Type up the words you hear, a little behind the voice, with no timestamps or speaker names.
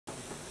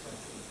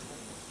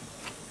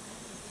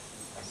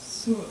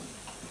So,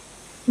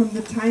 from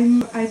the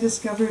time I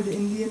discovered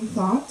Indian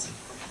thought,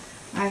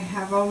 I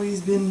have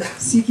always been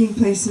seeking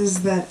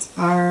places that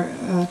are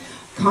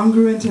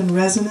congruent and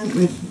resonant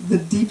with the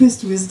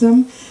deepest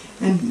wisdom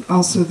and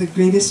also the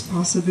greatest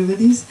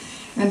possibilities.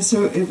 And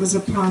so it was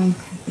upon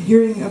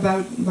hearing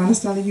about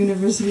Banasthali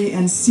University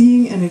and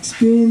seeing and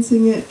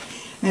experiencing it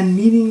and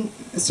meeting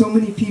so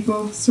many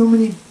people, so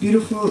many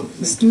beautiful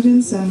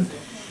students and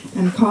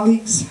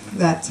colleagues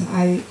that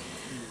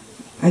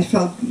I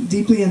felt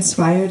deeply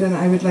inspired, and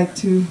I would like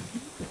to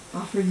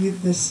offer you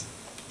this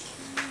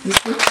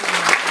book.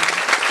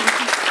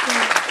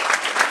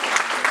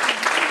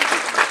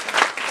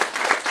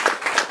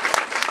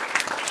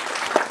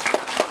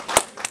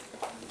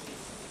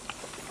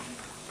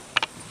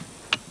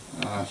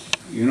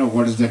 You know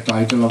what is the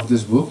title of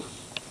this book?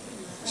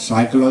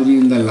 Psychology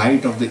in the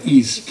Light of the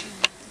East.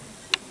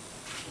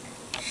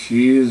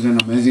 She is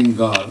an amazing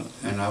girl,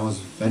 and I was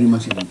very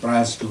much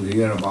impressed to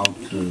hear about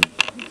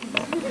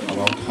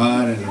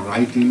her and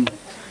writing,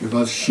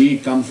 because she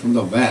comes from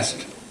the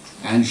West,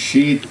 and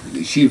she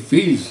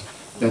feels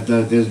that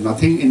there's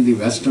nothing in the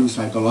Western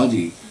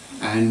psychology,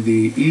 and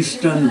the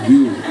Eastern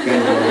view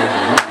can provide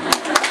nothing.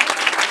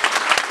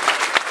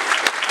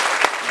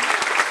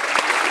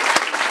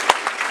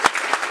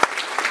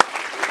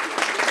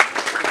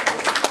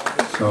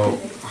 So,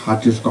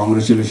 heartiest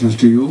congratulations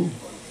to you,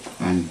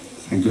 and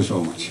thank you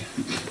so much.